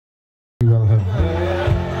Well,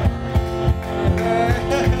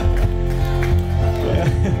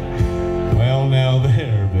 well, now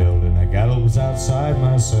they're building a gallows outside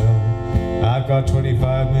my cell. I've got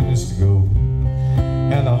 25 minutes to go,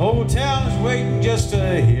 and the whole town is waiting just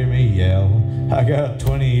to hear me yell. I got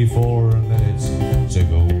 24 minutes to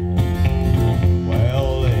go.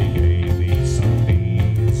 Well, they gave me some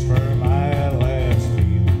beans for my last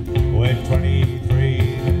meal with 23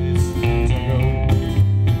 minutes to go.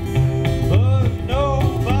 But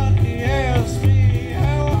nobody asked me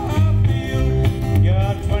how I feel.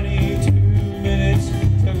 Got 22 minutes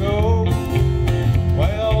to go.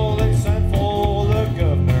 Well, they sent for the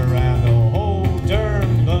governor and the whole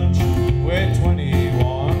darn bunch with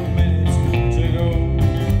 21 minutes to go.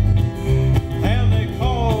 And they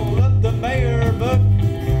called up the mayor, but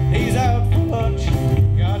he's out for lunch.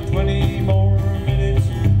 Got 20 more minutes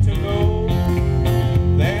to go.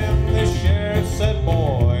 Then the sheriff said,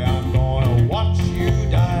 boy, I'm gonna watch you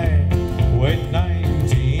die with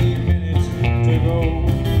 19 minutes to go.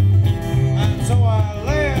 And so I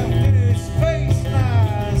laughed in his face and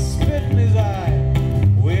I spit in his eye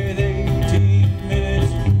with 18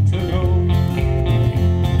 minutes to go.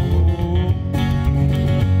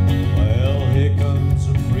 Well, here comes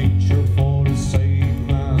a preacher for to save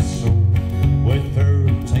my soul with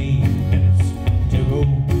 13 minutes to go.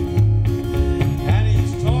 And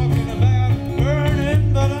he's talking about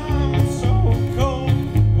burning, but I'm so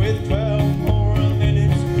cold with 12 more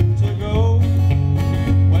minutes to go.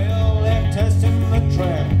 Well, they're testing the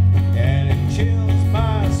trap and it chills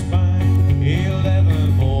my spine.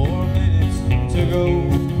 11 more minutes to go.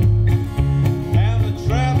 And the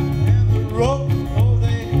trap and the rope, oh,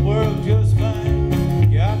 they work just fine.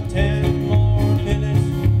 Got 10 more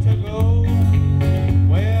minutes to go.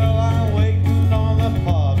 Well, I'm waiting on the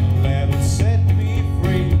partner that'll set me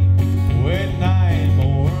free with 9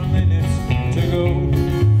 more minutes to go.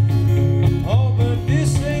 Oh, but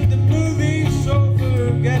this ain't the movie, so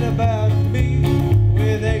forget about me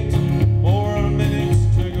with 8 more minutes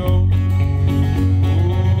to go.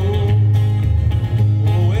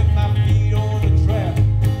 Oh, with my feet on the trap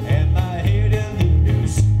and my head in the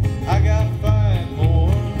noose, I got 5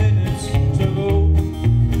 more minutes to go.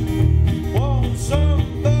 Won't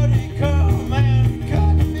somebody come and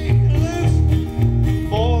cut me loose?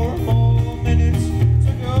 4 more minutes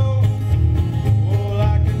to go. Well,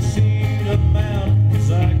 I can see the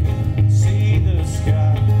mountains, I can see the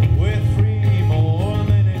sky with 3 more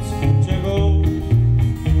minutes to go.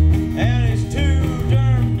 And it's too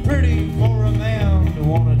darn pretty for a man to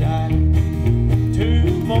wanna die.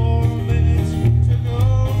 2 more minutes to go.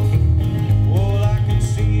 Well, I can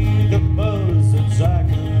see the buzzards, I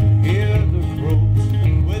can hear the crows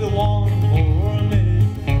with 1 more minute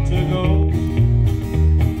to go.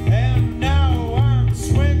 And now I'm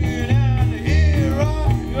swinging and here I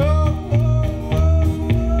go.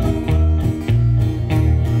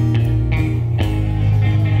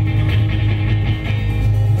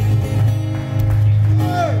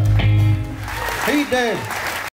 He dead.